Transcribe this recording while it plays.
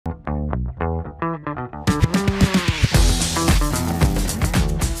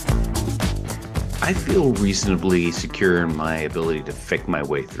I feel reasonably secure in my ability to fake my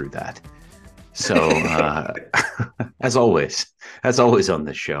way through that. So, as always, on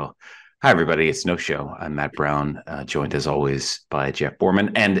this show, hi everybody, it's No Show. I'm Matt Brown, joined as always by Jeff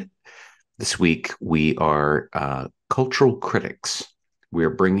Borman, and this week we are cultural critics. We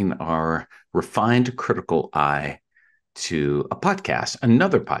are bringing our refined critical eye to a podcast,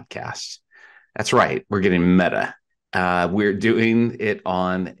 another podcast. That's right, we're getting meta. We're doing it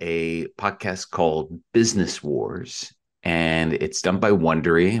on a podcast called Business Wars, and it's done by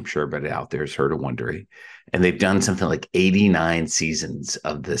Wondery. I'm sure everybody out there has heard of Wondery. And they've done something like 89 seasons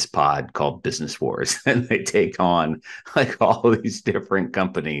of this pod called Business Wars. And they take on like all these different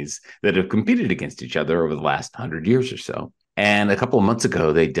companies that have competed against each other over the last 100 years or so. And a couple of months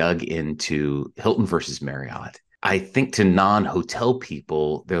ago, they dug into Hilton versus Marriott. I think to non-hotel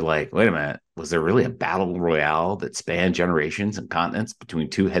people, they're like, wait a minute, was there really a battle royale that spanned generations and continents between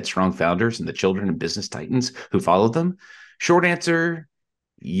two headstrong founders and the children and business titans who followed them? Short answer,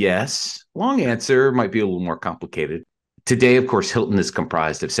 yes. Long answer might be a little more complicated. Today, of course, Hilton is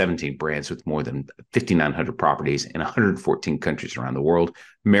comprised of 17 brands with more than 5,900 properties in 114 countries around the world.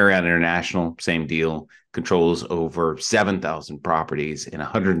 Marriott International, same deal, controls over 7,000 properties in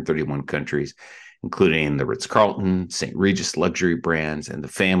 131 countries, including the Ritz-Carlton, St. Regis luxury brands, and the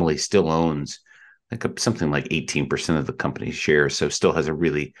family still owns something like 18% of the company's shares, so still has a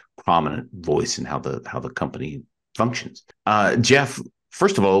really prominent voice in how the company functions. Jeff,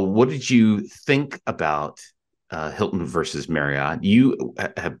 first of all, what did you think about Hilton versus Marriott? You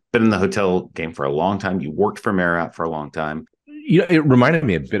have been in the hotel game for a long time. You worked for Marriott for a long time. It reminded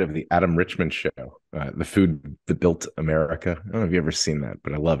me a bit of the Adam Richman show, The Food That Built America. I don't know if you've ever seen that,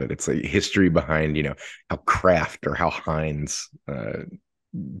 but I love it. It's a history behind, how Kraft or how Heinz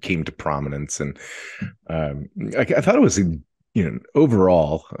came to prominence. And I thought it was,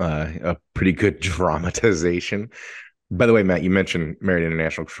 overall a pretty good dramatization. By the way, Matt, you mentioned Marriott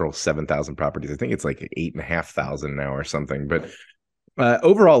International controls 7,000 properties. I think it's like 8,500 now or something, but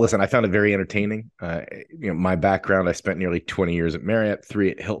overall, listen, I found it very entertaining. My background, I spent nearly 20 years at Marriott,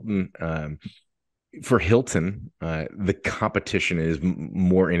 3 at Hilton. For Hilton, the competition is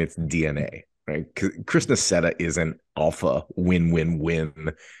more in its DNA, right? Chris Nassetta is an alpha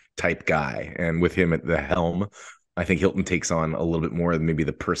win-win-win type guy. And with him at the helm, I think Hilton takes on a little bit more than maybe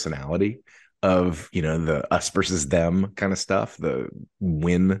the personality of, the us versus them kind of stuff, the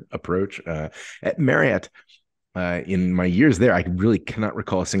win approach. At Marriott, in my years there, I really cannot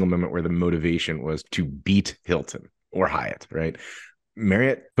recall a single moment where the motivation was to beat Hilton or Hyatt, right?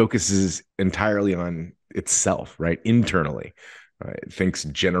 Marriott focuses entirely on itself, right? Internally. It thinks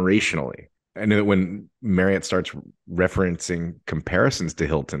generationally. I know that when Marriott starts referencing comparisons to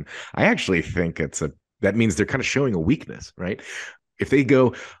Hilton, I actually think that means they're kind of showing a weakness, right? If they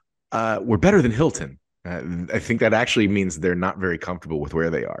go, we're better than Hilton, I think that actually means they're not very comfortable with where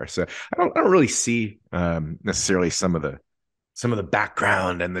they are. So I don't really see necessarily some of the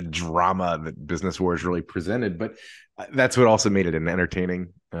background and the drama that Business Wars really presented, but that's what also made it an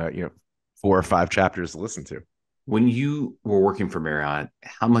entertaining, 4 or 5 chapters to listen to. When you were working for Marriott,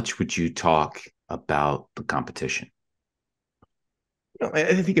 how much would you talk about the competition?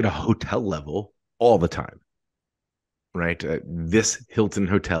 I think at a hotel level all the time, right? This Hilton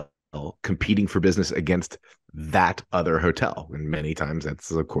hotel competing for business against that other hotel, and many times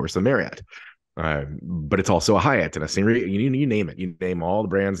that's of course a Marriott, but it's also a Hyatt and a St. Regis. You name it, you name all the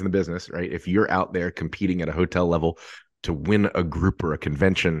brands in the business, right? If you're out there competing at a hotel level to win a group or a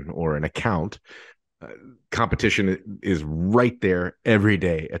convention or an account, competition is right there every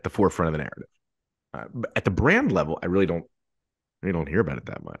day at the forefront of the narrative. At the brand level, I really don't hear about it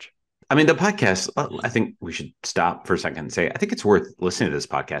that much. I mean, the podcast, I think we should stop for a second and say, I think it's worth listening to this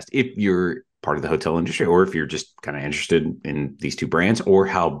podcast if you're part of the hotel industry or if you're just kind of interested in these two brands or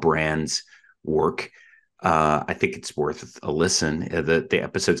how brands work. I think it's worth a listen. The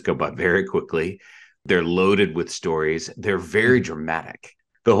episodes go by very quickly. They're loaded with stories. They're very dramatic.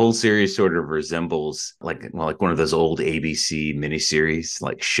 The whole series sort of resembles like one of those old ABC miniseries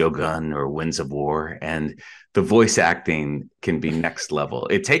like Shogun or Winds of War. And the voice acting can be next level.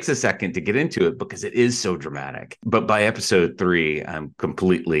 It takes a second to get into it because it is so dramatic. But by episode 3, I'm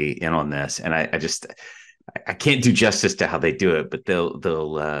completely in on this. And I can't do justice to how they do it, but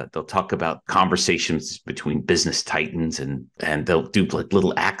they'll talk about conversations between business titans and they'll do like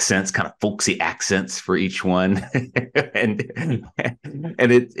little accents, kind of folksy accents for each one, and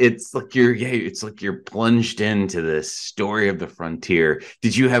it's like you're plunged into this story of the frontier.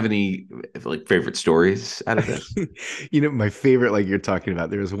 Did you have any like favorite stories out of this? My favorite, like you're talking about,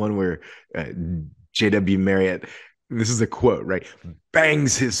 there was one where J.W. Marriott this is a quote, right?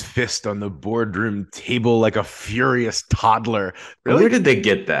 Bangs his fist on the boardroom table like a furious toddler. Where Really? did they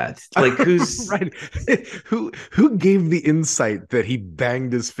get that? Like, who's Right. Who gave the insight that he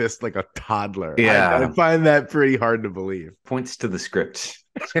banged his fist like a toddler? I yeah, find that pretty hard to believe. points to the script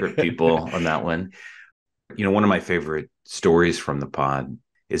people on that one. One of my favorite stories from the pod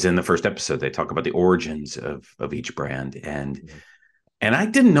is in the first episode. They talk about the origins of each brand, and I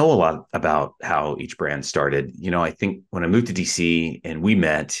didn't know a lot about how each brand started. I think when I moved to DC and we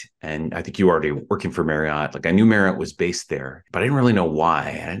met, and I think you were already working for Marriott, like I knew Marriott was based there, but I didn't really know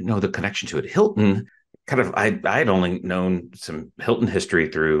why. I didn't know the connection to it. Hilton, I had only known some Hilton history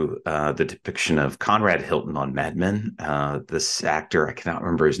through the depiction of Conrad Hilton on Mad Men. This actor, I cannot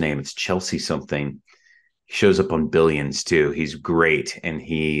remember his name. It's Chelsea something. He shows up on Billions too. He's great, and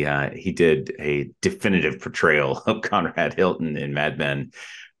he did a definitive portrayal of Conrad Hilton in Mad Men.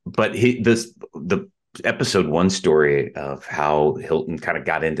 But the episode one story of how Hilton kind of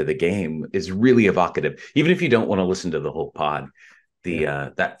got into the game is really evocative. Even if you don't want to listen to the whole pod,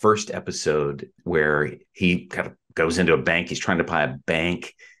 that first episode where he kind of goes into a bank, he's trying to buy a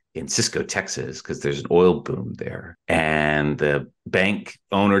bank in Cisco, Texas, because there's an oil boom there, and the bank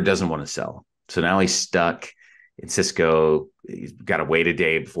owner doesn't want to sell. So now he's stuck in Cisco. He's got to wait a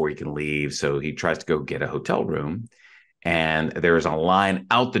day before he can leave. So he tries to go get a hotel room. And there's a line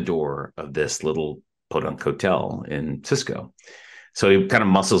out the door of this little podunk hotel in Cisco. So he kind of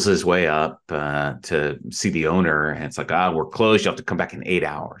muscles his way up to see the owner. And it's like, we're closed. You have to come back in 8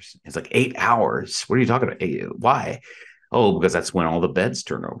 hours. It's like, 8 hours? What are you talking about? Why? Oh, because that's when all the beds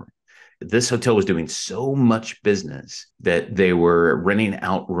turn over. This hotel was doing so much business that they were renting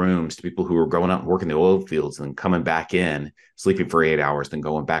out rooms to people who were going out and working the oil fields and then coming back in, sleeping for 8 hours, then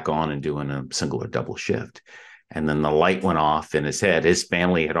going back on and doing a single or double shift. And then the light went off in his head. His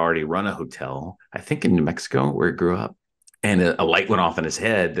family had already run a hotel, I think in New Mexico, where he grew up. And a light went off in his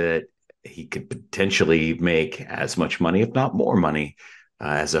head that he could potentially make as much money, if not more money,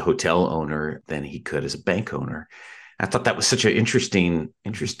 as a hotel owner than he could as a bank owner. I thought that was such an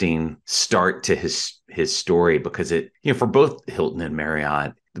interesting start to his story, because it, for both Hilton and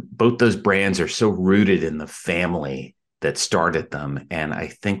Marriott, both those brands are so rooted in the family that started them. And I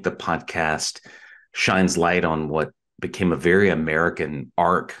think the podcast shines light on what became a very American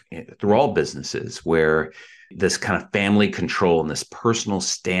arc through all businesses, where this kind of family control and this personal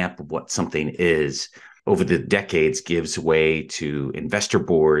stamp of what something is over the decades gives way to investor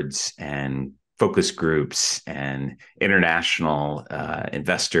boards and focus groups and international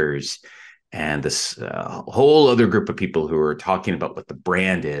investors, and this whole other group of people who are talking about what the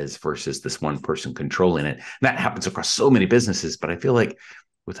brand is versus this one person controlling it. And that happens across so many businesses, but I feel like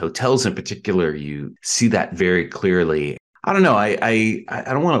with hotels in particular, you see that very clearly. I don't know. I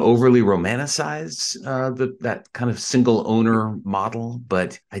don't want to overly romanticize that kind of single owner model,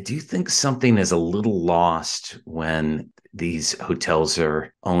 but I do think something is a little lost when these hotels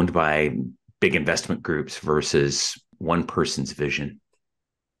are owned by big investment groups versus one person's vision.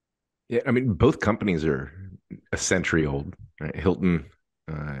 Yeah, I mean, both companies are a century old. Right? Hilton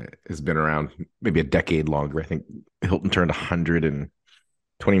has been around maybe a decade longer. I think Hilton turned 100 in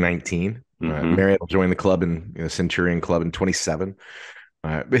 2019. Marriott will join the club in Centurion Club in 27.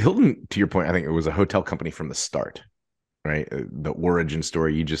 But Hilton, to your point, I think it was a hotel company from the start, right? The origin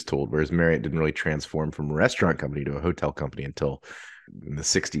story you just told, whereas Marriott didn't really transform from a restaurant company to a hotel company until in the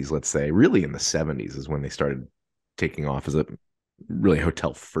 60s, let's say. Really in the 70s is when they started taking off as a really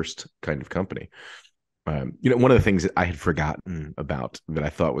hotel first kind of company. One of the things that I had forgotten about that I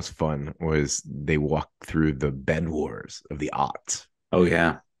thought was fun was they walked through the bed wars of the aughts. Oh,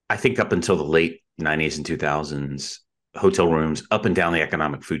 yeah. I think up until the late 90s and 2000s, hotel rooms up and down the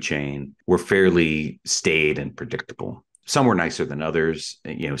economic food chain were fairly staid and predictable. Some were nicer than others.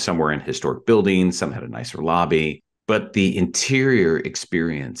 Some were in historic buildings, some had a nicer lobby. But the interior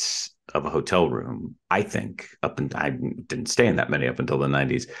experience of a hotel room, I think, I didn't stay in that many up until the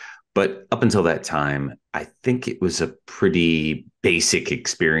 90s, but up until that time, I think it was a pretty basic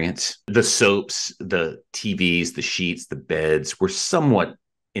experience. The soaps, the TVs, the sheets, the beds were somewhat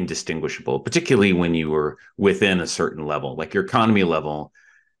indistinguishable, particularly when you were within a certain level, like your economy level.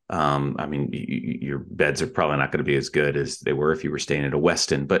 Your beds are probably not going to be as good as they were if you were staying at a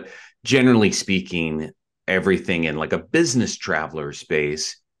Westin, but generally speaking, everything in like a business traveler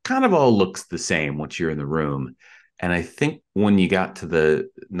space kind of all looks the same once you're in the room. And I think when you got to the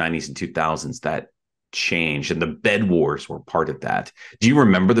 90s and 2000s, that changed, and the bed wars were part of that. Do you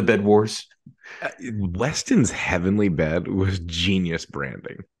remember the bed wars? Weston's Heavenly Bed was genius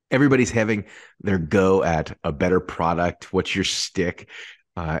branding. Everybody's having their go at a better product. What's your stick?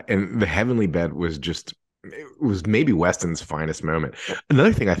 And the Heavenly Bed was just It was maybe Weston's finest moment.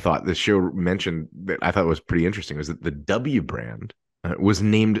 Another thing I thought the show mentioned that I thought was pretty interesting was that the W brand was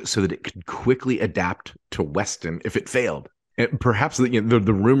named so that it could quickly adapt to Weston if it failed. And perhaps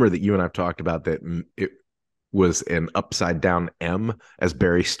the rumor that you and I've talked about that it was an upside down M, as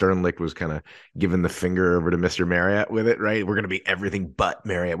Barry Sternlicht was kind of giving the finger over to Mr. Marriott with it, right? We're going to be everything but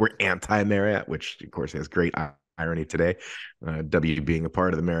Marriott. We're anti Marriott, which of course has great irony today, W being a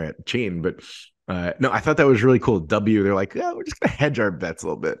part of the Marriott chain. But no, I thought that was really cool. W, they're like, we're just going to hedge our bets a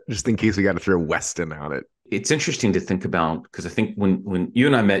little bit just in case we got to throw Weston on it. It's interesting to think about because I think when you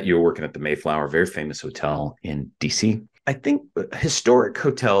and I met, you were working at the Mayflower, very famous hotel in DC. I think historic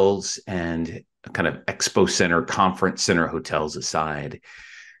hotels and kind of expo center, conference center hotels aside,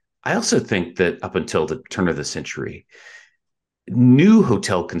 I also think that up until the turn of the century, new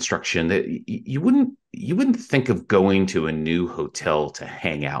hotel construction that you wouldn't think of going to a new hotel to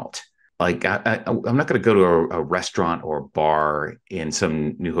hang out. Like I'm not going to go to a restaurant or a bar in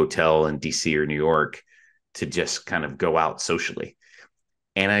some new hotel in DC or New York to just kind of go out socially.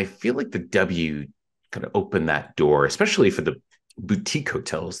 And I feel like the W kind of opened that door, especially for the boutique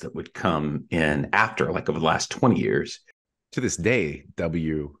hotels that would come in after, like over the last 20 years. To this day,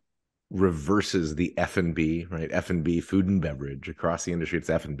 W reverses the F&B, right? F&B, food and beverage. Across the industry, it's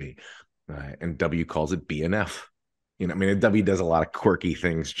F&B. And W calls it B&F. I mean, W does a lot of quirky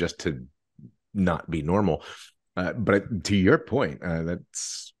things just to not be normal. But to your point,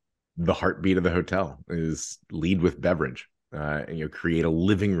 that's the heartbeat of the hotel is lead with beverage. And create a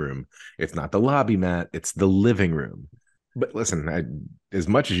living room. It's not the lobby, Matt. It's the living room. But listen, as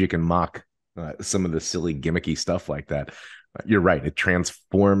much as you can mock some of the silly gimmicky stuff like that, you're right. It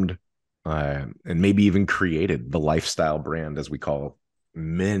transformed and maybe even created the lifestyle brand, as we call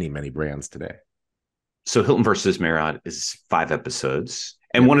many, many brands today. So Hilton versus Marriott is 5 episodes.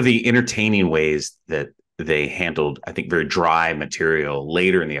 And one of the entertaining ways that they handled, I think, very dry material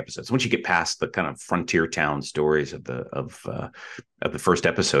later in the episodes. Once you get past the kind of frontier town stories of the first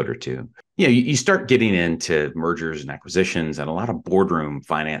episode or two, you start getting into mergers and acquisitions and a lot of boardroom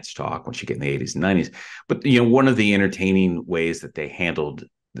finance talk once you get in the 80s and 90s. But one of the entertaining ways that they handled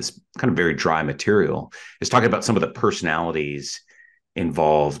this kind of very dry material is talking about some of the personalities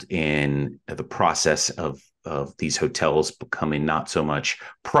involved in the process of these hotels becoming not so much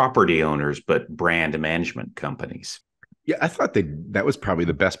property owners, but brand management companies. Yeah, I thought that was probably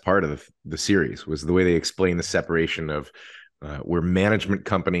the best part of the series was the way they explain the separation of where management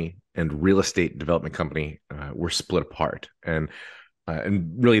company and real estate development company were split apart, and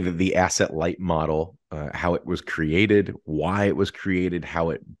really the asset light model, how it was created, why it was created,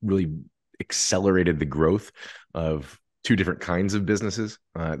 how it really accelerated the growth of two different kinds of businesses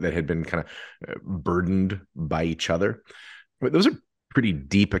that had been kind of burdened by each other. But those are pretty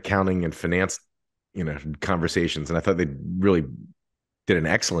deep accounting and finance, conversations. And I thought they really did an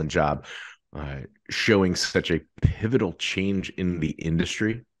excellent job showing such a pivotal change in the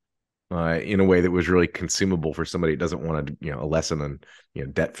industry in a way that was really consumable for somebody who doesn't want to, a lesson on,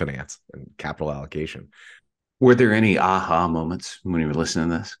 debt finance and capital allocation. Were there any aha moments when you were listening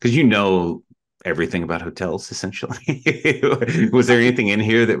to this? Because everything about hotels, essentially. Was there anything in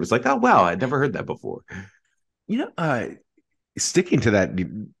here that was like, oh, wow, I'd never heard that before? Sticking to that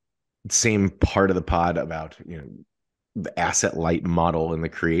same part of the pod about, the asset light model and the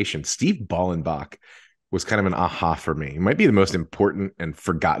creation, Steve Ballenbach was kind of an aha for me. He might be the most important and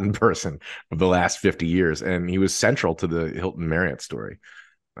forgotten person of the last 50 years. And he was central to the Hilton Marriott story.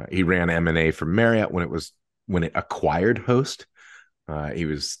 He ran M&A for Marriott when it acquired Host. He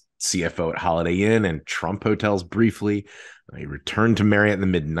was CFO at Holiday Inn and Trump Hotels briefly. He returned to Marriott in the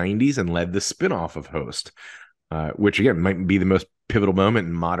mid-90s and led the spinoff of Host, which again might be the most pivotal moment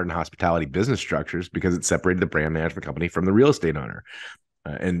in modern hospitality business structures because it separated the brand management company from the real estate owner.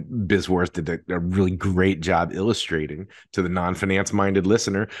 And BizWars did a really great job illustrating to the non-finance minded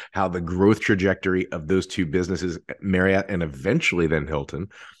listener how the growth trajectory of those two businesses, Marriott and eventually then Hilton,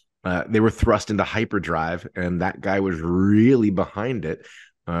 they were thrust into hyperdrive, and that guy was really behind it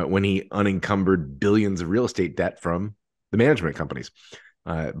when he unencumbered billions of real estate debt from the management companies.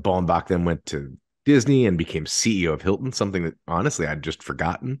 Ballenbach then went to Disney and became CEO of Hilton, something that honestly I'd just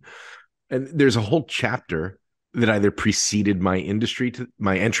forgotten. And there's a whole chapter that either preceded my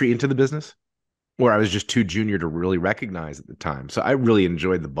entry into the business, or I was just too junior to really recognize at the time. So I really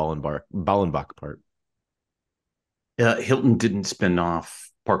enjoyed the Ballenbach part. Hilton didn't spin off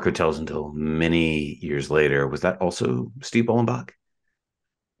Park Hotels until many years later. Was that also Steve Ballenbach?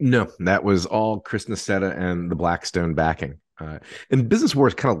 No, that was all Chris Nassetta and the Blackstone backing. And Business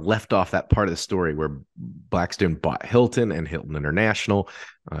Wars kind of left off that part of the story where Blackstone bought Hilton and Hilton International.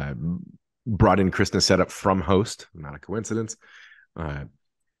 brought in Chris Nassetta from Host, not a coincidence. Uh,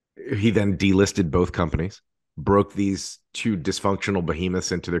 he then delisted both companies, broke these two dysfunctional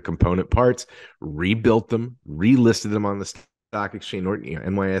behemoths into their component parts, rebuilt them, relisted them on the stock exchange,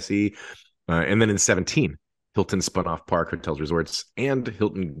 NYSE. And then in 17, Hilton spun off Park Hotels Resorts and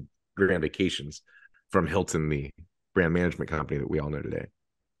Hilton Grand Vacations from Hilton, the brand management company that we all know today.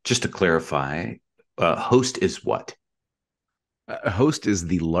 Just to clarify, Host is what? Host is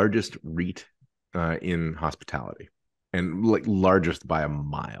the largest REIT in hospitality, and like largest by a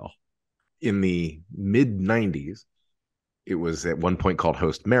mile. In the mid 90s, it was at one point called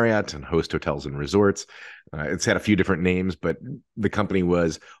Host Marriott and Host Hotels and Resorts. It's had a few different names, but the company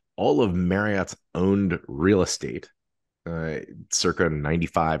was all of Marriott's owned real estate, circa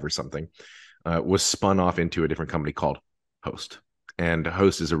 95 or something, was spun off into a different company called Host. And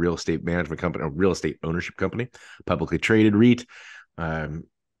Host is a real estate management company, a real estate ownership company, publicly traded REIT.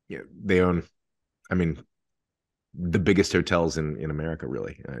 They own, I mean, the biggest hotels in America,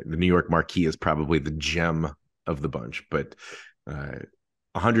 really. The New York Marquis is probably the gem of the bunch, but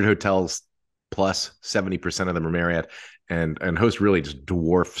 100 hotels plus 70% of them are Marriott, and Host really just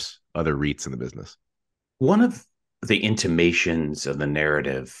dwarfs other REITs in the business. One of the intimations of the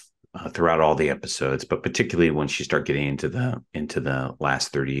narrative throughout all the episodes, but particularly once you start getting into the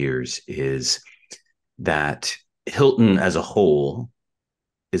last 30 years, is that Hilton as a whole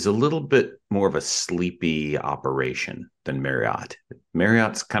is a little bit more of a sleepy operation than Marriott.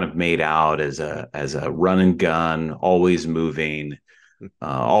 Marriott's kind of made out as a run and gun, always moving,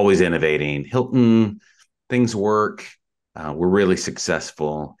 always innovating. Hilton, things work. We're really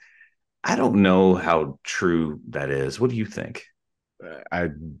successful. I don't know how true that is. What do you think?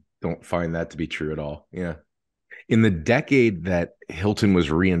 I don't find that to be true at all. Yeah. In the decade that Hilton was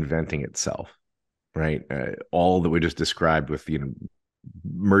reinventing itself, right? All that we just described with,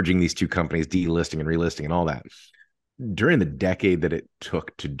 merging these two companies, delisting and relisting and all that. During the decade that it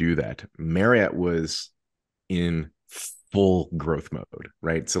took to do that, Marriott was in full growth mode,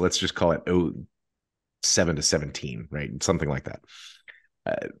 right? So let's just call it 07 to 17, right? Something like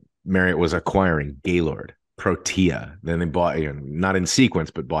that. Marriott was acquiring Gaylord, Protea. Then they bought, not in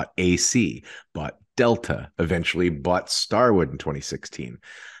sequence, but bought AC, bought Delta, eventually bought Starwood in 2016.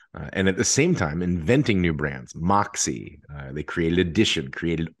 And at the same time, inventing new brands, Moxie. They created Edition,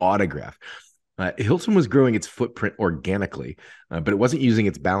 created Autograph. Hilton was growing its footprint organically, but it wasn't using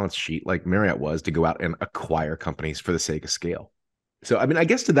its balance sheet like Marriott was to go out and acquire companies for the sake of scale. So, I mean, I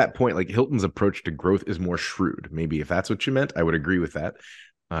guess to that point, like Hilton's approach to growth is more shrewd. Maybe if that's what you meant, I would agree with that.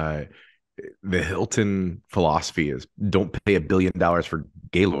 The Hilton philosophy is don't pay $1 billion for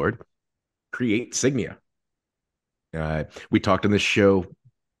Gaylord, create Signia. We talked on this show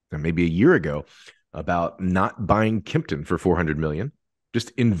maybe a year ago about not buying Kimpton for $400 million.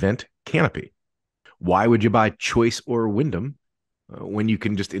 Just invent Canopy. Why would you buy Choice or Wyndham when you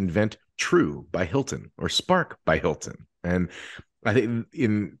can just invent True by Hilton or Spark by Hilton? And I think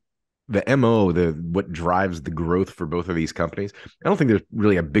in the MO, what drives the growth for both of these companies, I don't think there's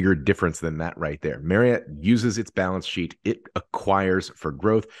really a bigger difference than that right there. Marriott uses its balance sheet. It acquires for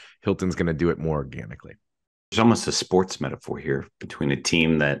growth. Hilton's going to do it more organically. There's almost a sports metaphor here between a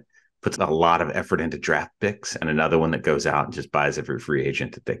team that puts a lot of effort into draft picks and another one that goes out and just buys every free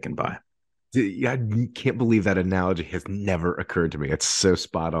agent that they can buy. Yeah, I can't believe that analogy has never occurred to me. It's so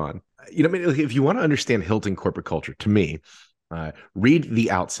spot on. I mean, if you want to understand Hilton corporate culture, to me, read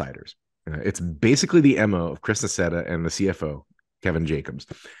The Outsiders. It's basically the MO of Chris Nassetta and the CFO, Kevin Jacobs.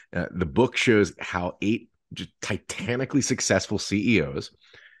 The book shows how 8 just titanically successful CEOs,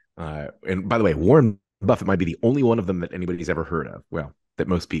 and by the way, Warren Buffett might be the only one of them that anybody's ever heard of. Well, that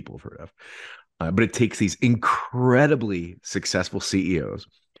most people have heard of. But it takes these incredibly successful CEOs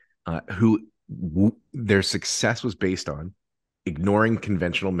who their success was based on ignoring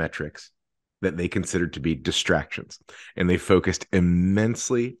conventional metrics that they considered to be distractions. And they focused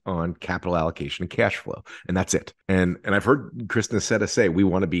immensely on capital allocation and cash flow. And that's it. And I've heard Chris Nassetta say, we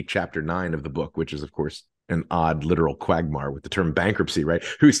want to be chapter 9 of the book, which is, of course, an odd literal quagmire with the term bankruptcy, right?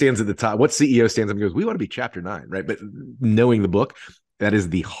 Who stands at the top? What CEO stands up and goes, we want to be chapter 9, right? But knowing the book, that is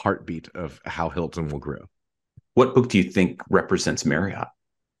the heartbeat of how Hilton will grow. What book do you think represents Marriott?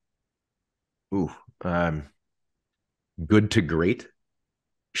 Good to Great.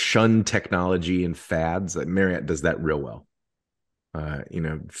 Shun technology and fads. Marriott does that real well.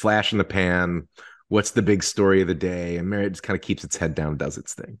 Flash in the pan. What's the big story of the day? And Marriott just kind of keeps its head down, does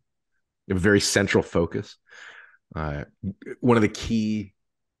its thing. A very central focus. One of the key,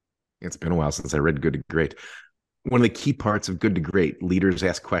 it's been a while since I read Good to Great. One of the key parts of Good to Great, leaders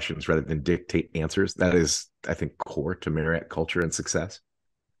ask questions rather than dictate answers. That is, I think, core to Marriott culture and success.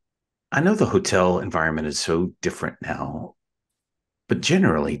 I know the hotel environment is so different now, but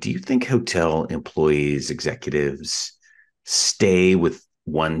generally, do you think hotel employees, executives stay with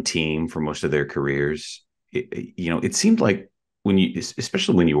one team for most of their careers? It seemed like when you,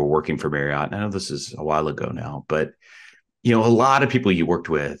 especially when you were working for Marriott, I know this is a while ago now, but a lot of people you worked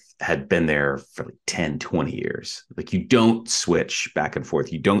with had been there for like 10, 20 years. Like you don't switch back and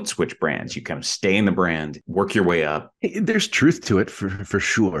forth. You don't switch brands. You kind of stay in the brand, work your way up. There's truth to it for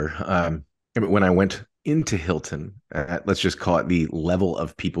sure. I mean, when I went into Hilton, let's just call it the level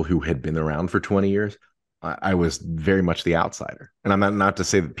of people who had been around for 20 years, I was very much the outsider. And I'm not to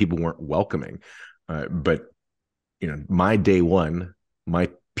say that people weren't welcoming, but my day one, my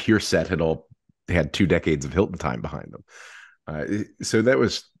peer set had all had 2 decades of Hilton time behind them. So that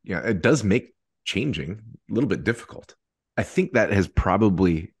was, it does make changing a little bit difficult. I think that has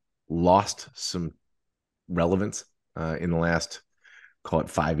probably lost some relevance in the last, call it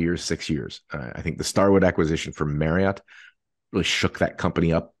 5 years, 6 years. I think the Starwood acquisition from Marriott really shook that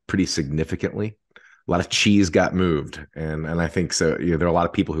company up pretty significantly. A lot of cheese got moved, and I think so. There are a lot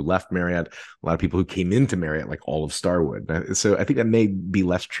of people who left Marriott, a lot of people who came into Marriott, like all of Starwood. So I think that may be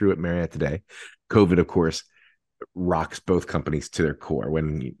less true at Marriott today. COVID, of course, rocks both companies to their core.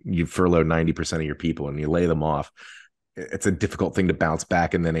 When you furlough 90% of your people and you lay them off, it's a difficult thing to bounce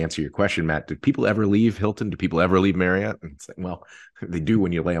back and then answer your question, Matt. Did people ever leave Hilton? Do people ever leave Marriott? And it's like, well, they do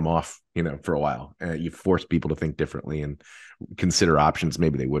when you lay them off, for a while. You force people to think differently and consider options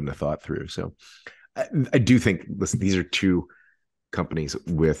maybe they wouldn't have thought through. So I do think, listen, these are two companies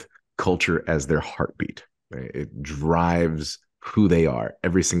with culture as their heartbeat. Right? It drives who they are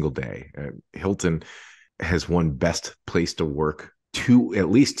every single day. Hilton has won best place to work at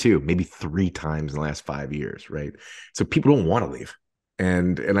least two, maybe 3 times in the last 5 years, right? So people don't want to leave.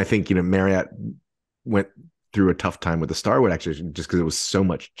 And I think, Marriott went through a tough time with the Starwood actually, just because it was so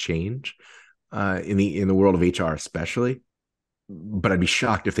much change in the world of HR, especially. But I'd be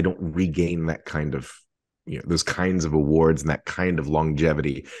shocked if they don't regain that kind of, those kinds of awards and that kind of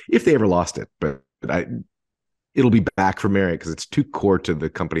longevity if they ever lost it. But it'll be back for Marriott because it's too core to the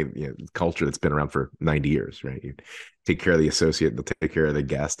company culture that's been around for 90 years, right? You take care of the associate, they'll take care of the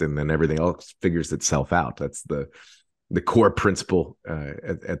guest, and then everything else figures itself out. That's the core principle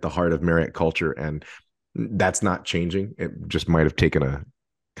at the heart of Marriott culture, and that's not changing. It just might have taken a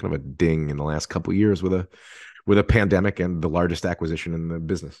kind of a ding in the last couple of years with a pandemic and the largest acquisition in the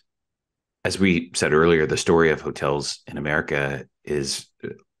business. As we said earlier, the story of hotels in America is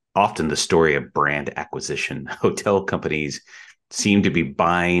often the story of brand acquisition. Hotel companies seem to be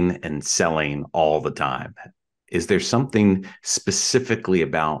buying and selling all the time. Is there something specifically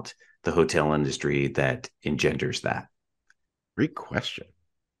about the hotel industry that engenders that? Great question.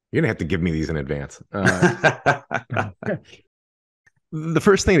 You're going to have to give me these in advance. The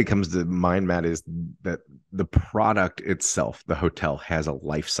first thing that comes to mind, Matt, is that the product itself, the hotel, has a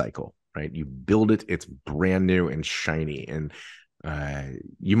life cycle, right? You build it, it's brand new and shiny. And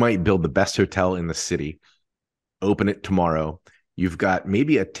you might build the best hotel in the city, open it tomorrow. You've got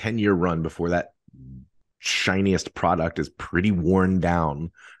maybe a 10-year run before that shiniest product is pretty worn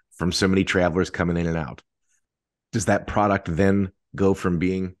down from so many travelers coming in and out. Does that product then go from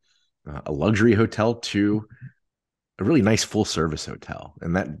being a luxury hotel to a really nice full service hotel?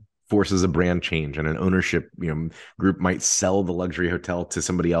 And that forces a brand change, and an ownership group might sell the luxury hotel to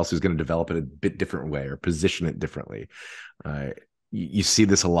somebody else who's going to develop it a bit different way or position it differently. You see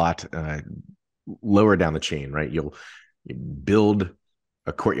this a lot lower down the chain, right? You build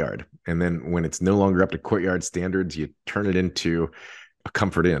a Courtyard, and then when it's no longer up to Courtyard standards, you turn it into a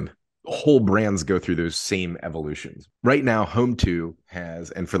Comfort Inn. Whole brands go through those same evolutions. Right now, Home2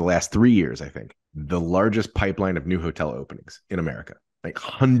 has, and for the last 3 years, I think, the largest pipeline of new hotel openings in America. Like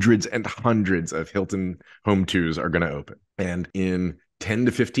hundreds and hundreds of Hilton Home2s are going to open. And in 10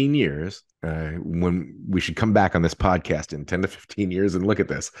 to 15 years, when we should come back on this podcast in 10 to 15 years and look at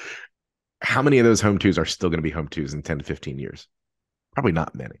this, how many of those Home2s are still going to be Home2s in 10 to 15 years? Probably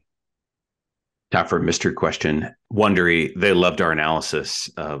not many. Time for a mystery question. Wondery, they loved our analysis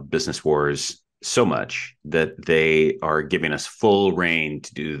of Business Wars so much that they are giving us full reign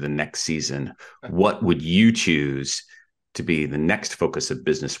to do the next season. What would you choose to be the next focus of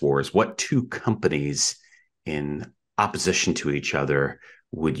Business Wars? What two companies in opposition to each other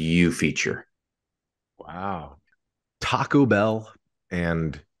would you feature? Wow. Taco Bell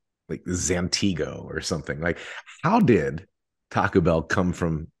and like Zantigo or something. Like, how did Taco Bell come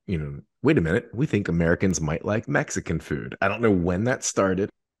from, wait a minute, we think Americans might like Mexican food. I don't know when that started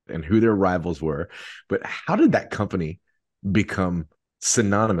and who their rivals were, but how did that company become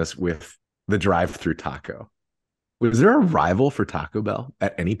synonymous with the drive-through taco? Was there a rival for Taco Bell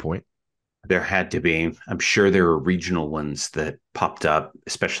at any point? There had to be. I'm sure there were regional ones that popped up,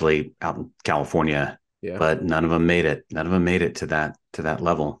 especially out in California, Yeah. but none of them made it. None of them made it to that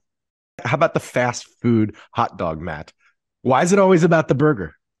level. How about the fast food hot dog, Matt? Why is it always about the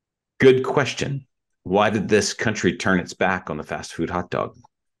burger? Good question. Why did this country turn its back on the fast food hot dog?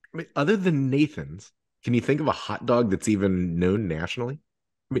 I mean, other than Nathan's, can you think of a hot dog that's even known nationally?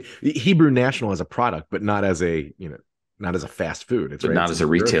 I mean, Hebrew National as a product, but not as a, not as a fast food. It's But right. not It's as in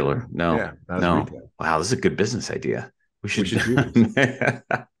a the grocery. retailer. No, Yeah, not as a no. retailer. Wow, this is a good business idea. We We should. should do this.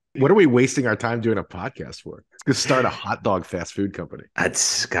 What are we wasting our time doing a podcast for? Let's go start a hot dog fast food company.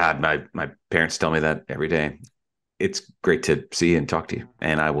 That's God. My parents tell me that every day. It's great to see you and talk to you,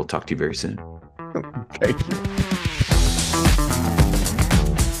 and I will talk to you very soon. Thank you.